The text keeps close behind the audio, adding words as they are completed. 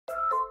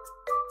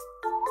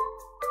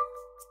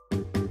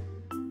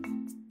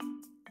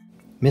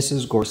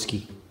Mrs.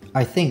 Gorski,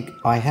 I think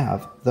I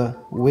have the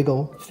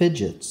wiggle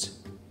fidgets.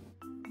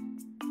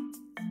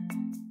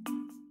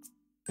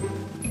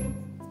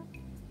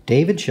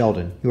 David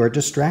Sheldon, you are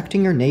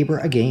distracting your neighbor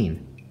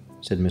again,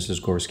 said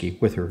Mrs. Gorski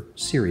with her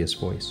serious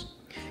voice.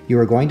 You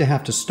are going to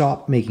have to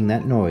stop making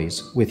that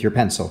noise with your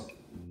pencil.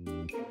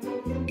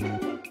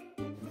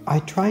 I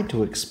tried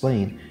to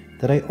explain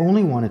that I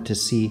only wanted to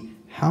see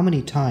how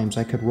many times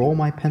I could roll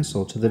my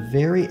pencil to the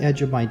very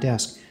edge of my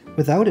desk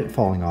without it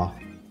falling off,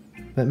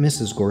 but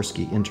Mrs.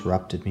 Gorski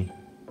interrupted me.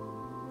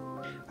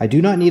 I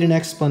do not need an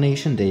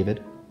explanation,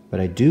 David, but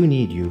I do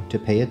need you to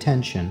pay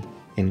attention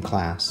in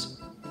class.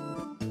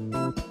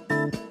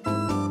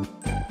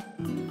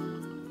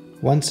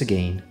 Once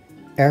again,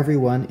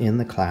 everyone in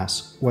the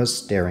class was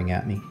staring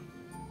at me.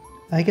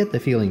 I get the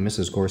feeling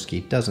Mrs.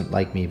 Gorski doesn't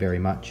like me very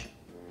much.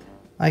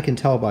 I can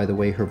tell by the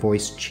way her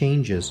voice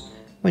changes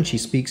when she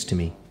speaks to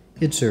me.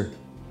 It's her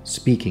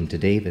speaking to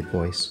David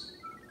voice.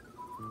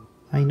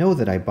 I know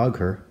that I bug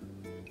her.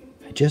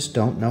 I just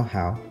don't know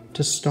how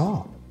to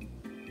stop.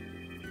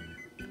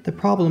 The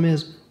problem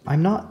is,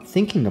 I'm not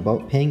thinking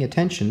about paying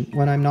attention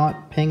when I'm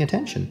not paying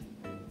attention.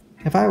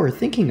 If I were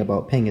thinking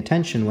about paying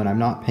attention when I'm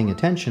not paying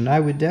attention, I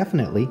would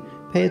definitely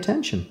pay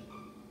attention.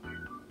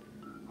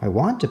 I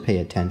want to pay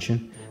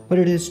attention, but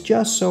it is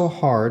just so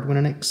hard when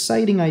an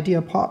exciting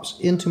idea pops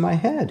into my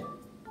head.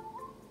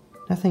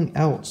 Nothing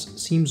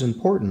else seems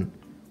important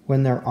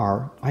when there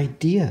are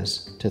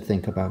ideas to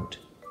think about.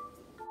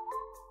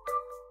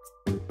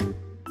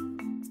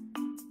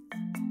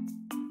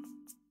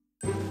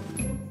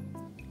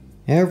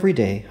 Every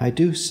day I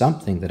do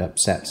something that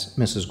upsets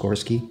Mrs.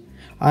 Gorski.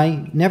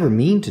 I never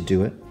mean to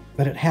do it,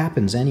 but it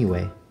happens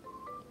anyway.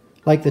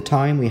 Like the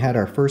time we had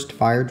our first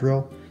fire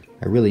drill,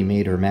 I really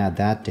made her mad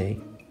that day.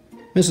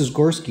 Mrs.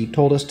 Gorski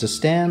told us to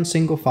stand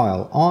single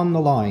file on the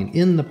line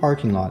in the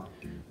parking lot.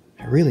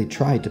 I really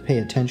tried to pay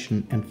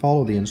attention and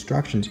follow the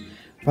instructions,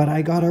 but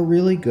I got a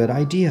really good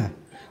idea.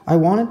 I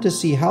wanted to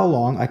see how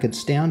long I could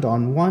stand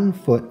on one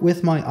foot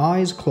with my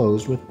eyes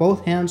closed with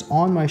both hands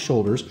on my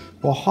shoulders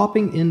while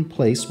hopping in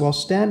place while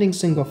standing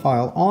single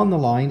file on the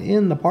line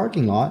in the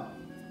parking lot.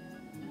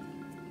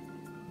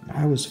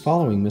 I was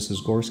following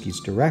Mrs. Gorski's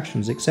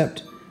directions,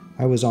 except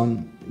I was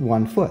on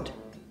one foot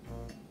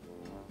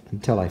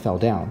until I fell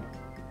down.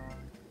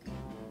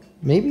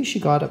 Maybe she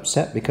got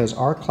upset because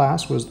our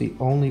class was the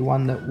only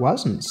one that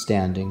wasn't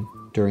standing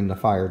during the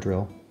fire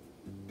drill.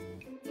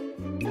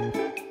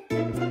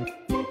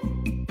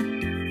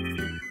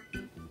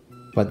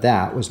 But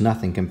that was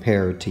nothing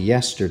compared to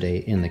yesterday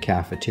in the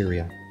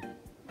cafeteria.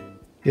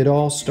 It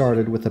all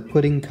started with a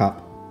pudding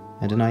cup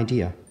and an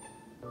idea.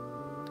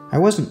 I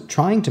wasn't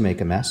trying to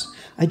make a mess.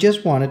 I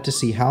just wanted to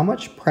see how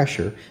much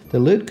pressure the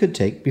lid could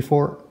take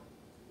before,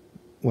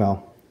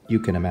 well, you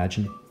can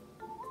imagine.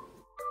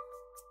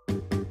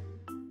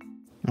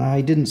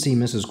 I didn't see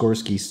Mrs.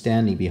 Gorski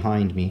standing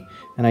behind me,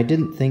 and I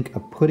didn't think a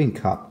pudding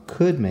cup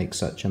could make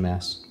such a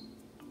mess.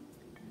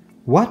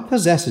 What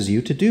possesses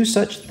you to do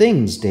such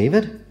things,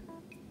 David?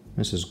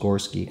 Mrs.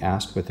 Gorski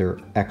asked with her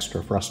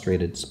extra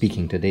frustrated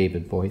speaking to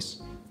David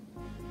voice.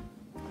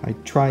 I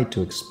tried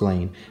to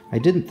explain. I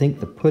didn't think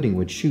the pudding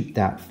would shoot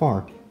that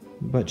far,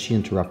 but she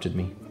interrupted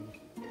me.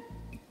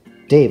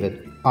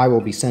 David, I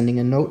will be sending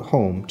a note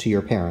home to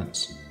your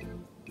parents.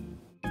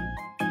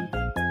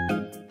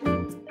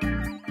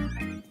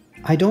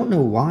 I don't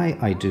know why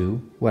I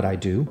do what I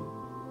do.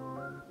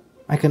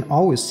 I can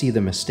always see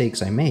the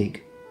mistakes I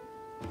make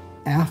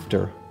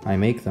after I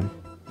make them.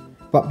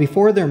 But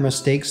before they're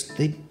mistakes,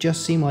 they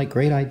just seem like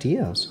great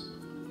ideas.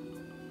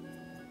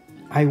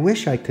 I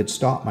wish I could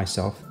stop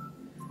myself.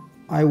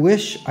 I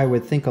wish I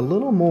would think a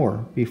little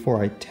more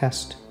before I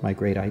test my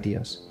great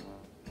ideas.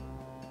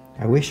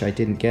 I wish I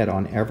didn't get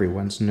on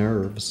everyone's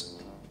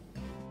nerves.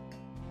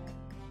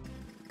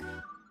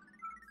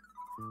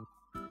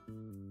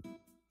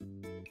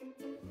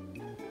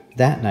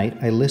 That night,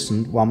 I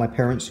listened while my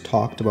parents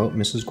talked about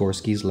Mrs.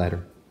 Gorski's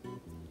letter.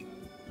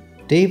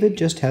 David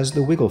just has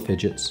the wiggle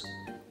fidgets.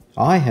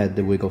 I had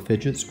the wiggle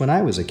fidgets when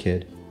I was a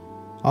kid.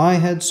 I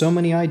had so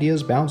many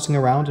ideas bouncing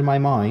around in my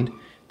mind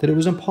that it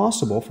was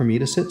impossible for me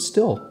to sit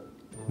still,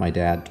 my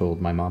dad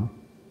told my mum.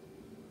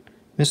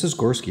 Mrs.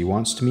 Gorski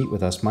wants to meet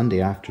with us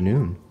Monday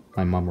afternoon,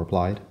 my mum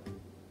replied.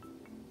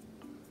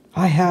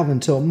 I have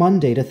until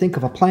Monday to think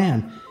of a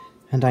plan,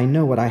 and I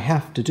know what I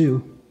have to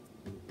do.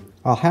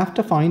 I'll have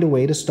to find a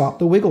way to stop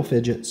the wiggle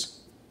fidgets.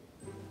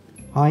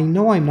 I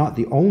know I'm not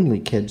the only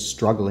kid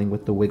struggling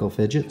with the wiggle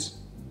fidgets.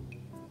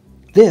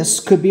 This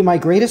could be my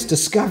greatest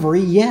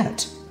discovery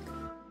yet.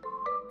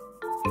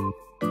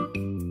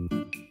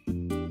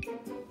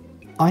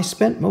 I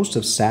spent most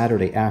of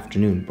Saturday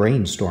afternoon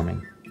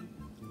brainstorming.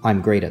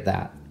 I'm great at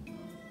that.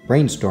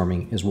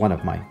 Brainstorming is one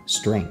of my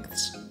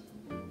strengths.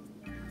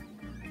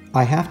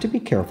 I have to be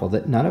careful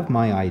that none of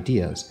my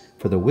ideas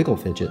for the wiggle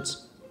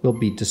fidgets will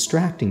be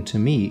distracting to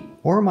me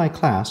or my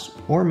class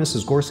or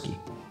Mrs. Gorski.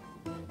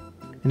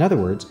 In other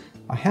words,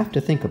 I have to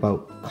think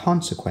about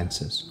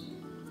consequences.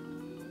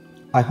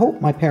 I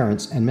hope my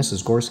parents and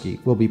Mrs.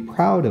 Gorski will be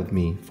proud of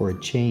me for a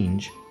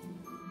change.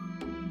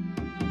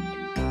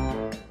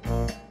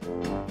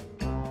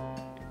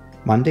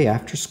 Monday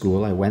after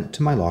school, I went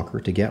to my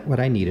locker to get what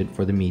I needed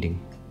for the meeting,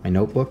 my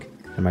notebook,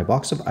 and my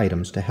box of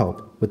items to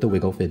help with the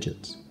Wiggle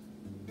Fidgets.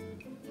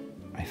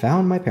 I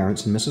found my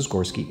parents and Mrs.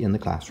 Gorski in the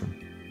classroom.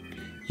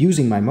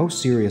 Using my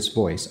most serious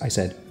voice, I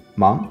said,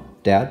 "Mom,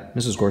 Dad,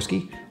 Mrs.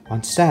 Gorski,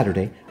 on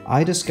Saturday,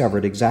 I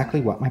discovered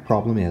exactly what my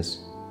problem is.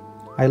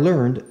 I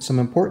learned some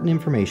important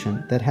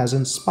information that has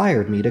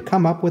inspired me to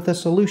come up with a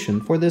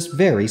solution for this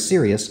very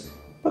serious,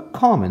 but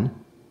common,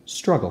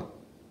 struggle."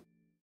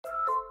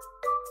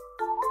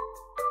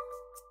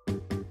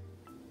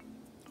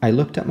 I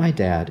looked at my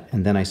dad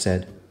and then I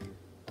said,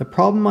 "The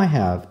problem I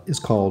have is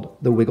called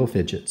the Wiggle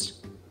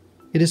Fidgets.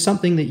 It is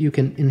something that you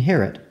can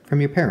inherit from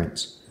your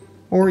parents,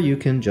 or you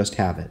can just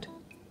have it.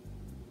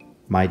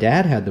 My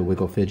dad had the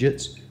Wiggle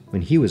Fidgets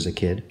when he was a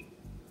kid.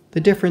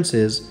 The difference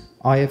is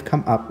I have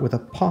come up with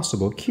a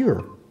possible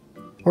cure,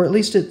 or at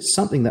least it's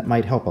something that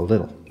might help a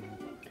little.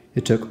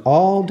 It took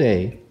all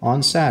day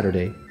on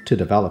Saturday to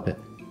develop it."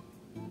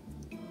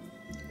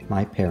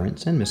 My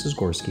parents and Mrs.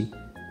 Gorski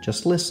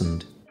just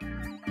listened.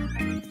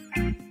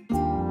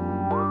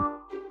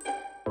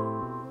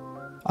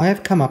 "I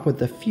have come up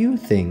with a few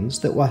things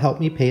that will help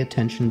me pay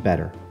attention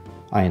better,"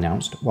 I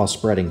announced while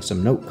spreading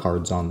some note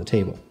cards on the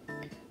table.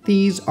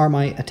 "These are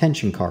my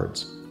attention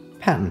cards,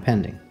 patent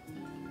pending.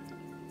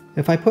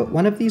 If I put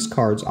one of these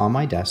cards on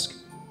my desk,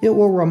 it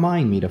will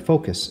remind me to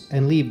focus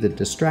and leave the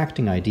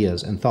distracting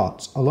ideas and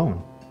thoughts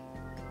alone.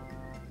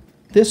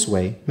 This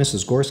way,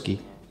 Mrs. Gorski,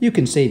 you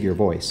can save your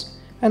voice,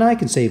 and I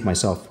can save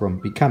myself from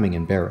becoming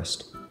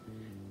embarrassed.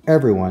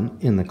 Everyone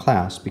in the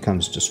class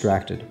becomes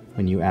distracted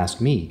when you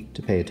ask me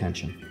to pay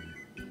attention.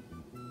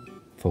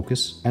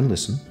 Focus and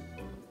listen.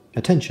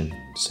 Attention,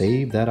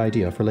 save that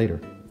idea for later.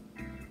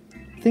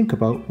 Think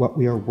about what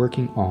we are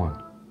working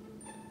on.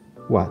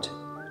 What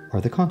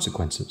are the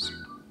consequences?"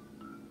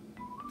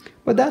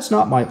 But that's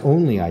not my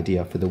only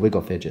idea for the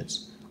Wiggle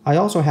Fidgets. I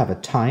also have a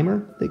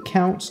timer that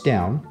counts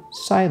down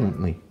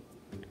silently.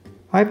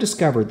 I've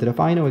discovered that if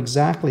I know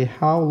exactly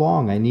how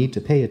long I need to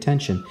pay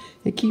attention,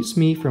 it keeps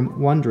me from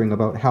wondering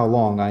about how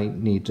long I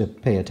need to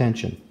pay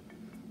attention.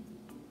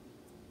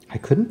 I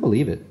couldn't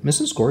believe it.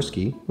 Mrs.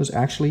 Gorski was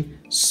actually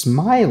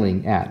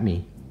smiling at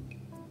me.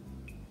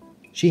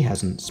 She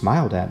hasn't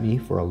smiled at me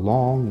for a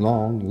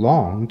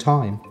long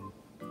time.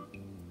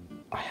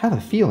 I have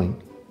a feeling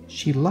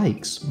she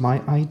likes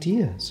my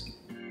ideas.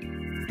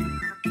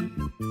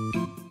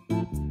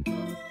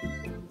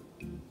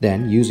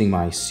 Then, using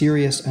my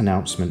serious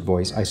announcement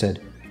voice, I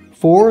said,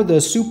 "For the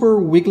Super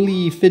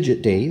Wiggly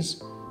Fidget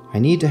Days, I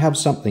need to have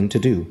something to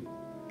do.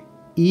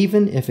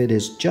 Even if it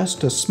is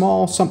just a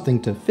small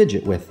something to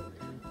fidget with,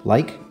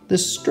 like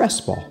this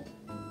stress ball.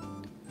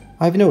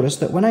 I've noticed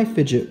that when I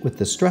fidget with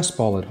the stress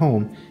ball at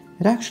home,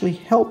 it actually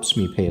helps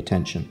me pay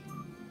attention.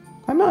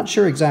 I'm not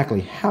sure exactly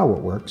how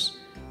it works,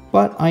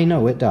 but I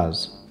know it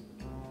does."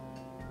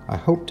 I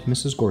hoped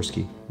Mrs.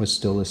 Gorski was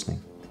still listening.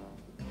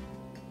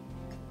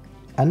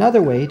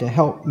 "Another way to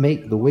help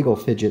make the Wiggle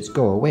Fidgets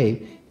go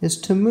away is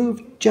to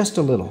move just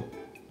a little.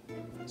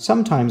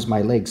 Sometimes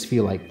my legs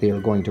feel like they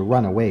are going to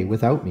run away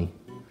without me.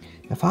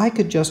 If I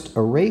could just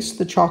erase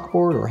the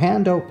chalkboard or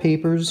hand out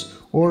papers,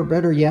 or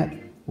better yet,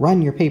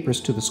 run your papers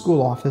to the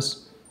school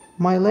office,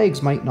 my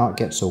legs might not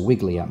get so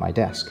wiggly at my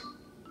desk.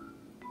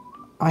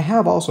 I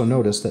have also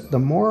noticed that the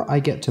more I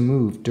get to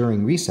move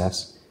during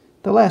recess,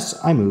 the less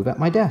I move at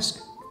my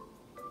desk.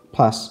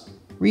 Plus,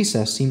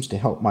 recess seems to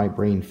help my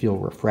brain feel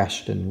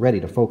refreshed and ready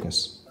to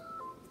focus."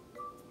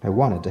 I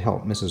wanted to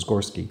help Mrs.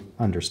 Gorski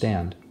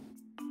understand.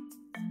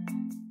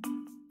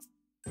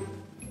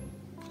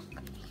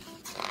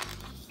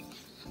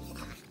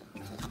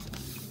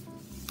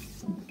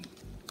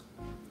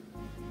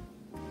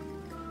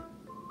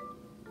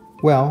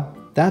 Well,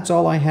 that's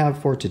all I have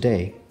for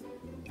today.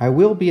 I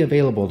will be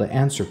available to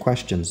answer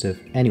questions if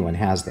anyone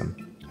has them,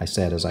 I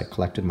said as I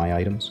collected my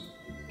items.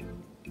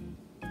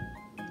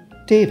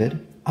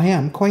 "David, I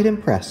am quite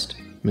impressed,"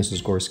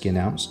 Mrs. Gorski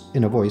announced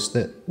in a voice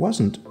that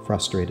wasn't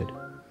frustrated.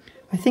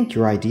 "I think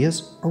your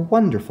ideas are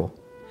wonderful.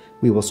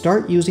 We will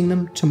start using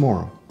them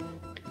tomorrow.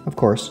 Of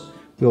course,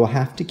 we will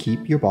have to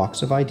keep your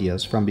box of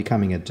ideas from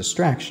becoming a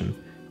distraction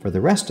for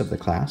the rest of the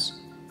class,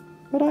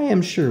 but I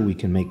am sure we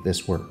can make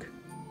this work."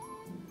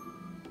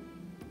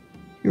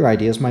 "Your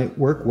ideas might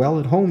work well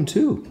at home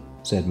too,"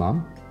 said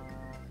Mom.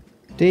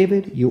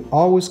 "David, you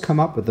always come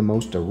up with the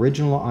most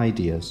original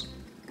ideas.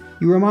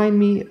 You remind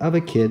me of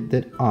a kid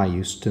that I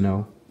used to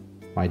know,"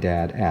 my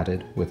dad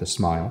added with a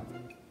smile.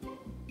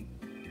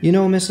 "You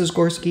know, Mrs.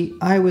 Gorski,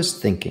 I was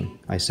thinking,"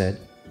 I said,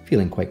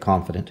 feeling quite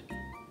confident.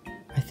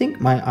 "I think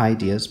my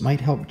ideas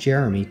might help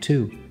Jeremy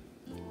too.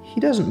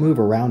 He doesn't move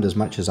around as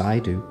much as I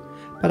do,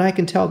 but I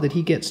can tell that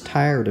he gets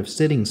tired of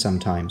sitting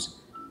sometimes,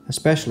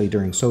 especially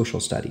during social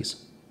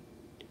studies.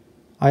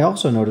 I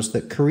also noticed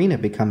that Karina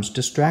becomes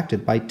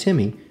distracted by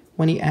Timmy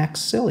when he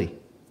acts silly.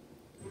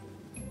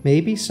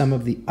 Maybe some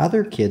of the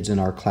other kids in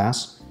our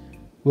class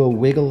will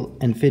wiggle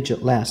and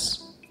fidget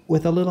less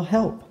with a little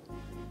help."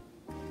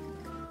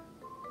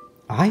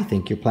 "I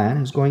think your plan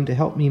is going to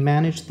help me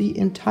manage the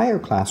entire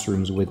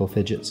classroom's Wiggle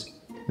Fidgets,"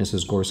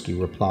 Mrs. Gorski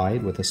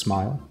replied with a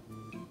smile.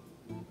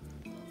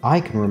 I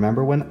can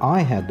remember when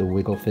I had the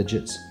wiggle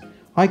fidgets.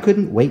 I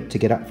couldn't wait to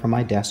get up from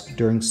my desk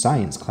during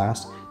science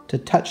class to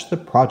touch the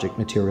project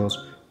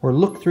materials or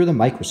look through the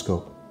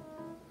microscope.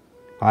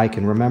 I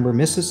can remember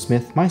Mrs.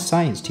 Smith, my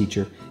science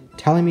teacher,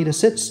 telling me to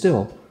sit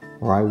still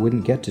or I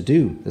wouldn't get to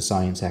do the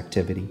science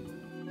activity.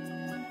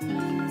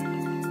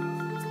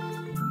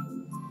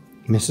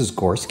 Mrs.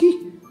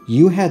 Gorski,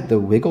 you had the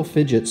wiggle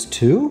fidgets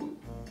too?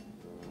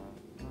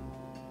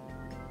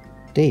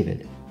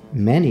 David,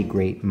 many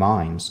great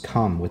minds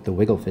come with the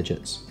wiggle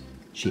fidgets,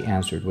 she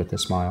answered with a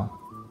smile.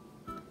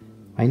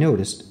 I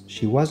noticed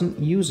she wasn't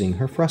using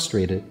her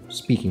frustrated,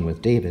 speaking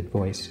with David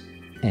voice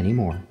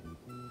anymore.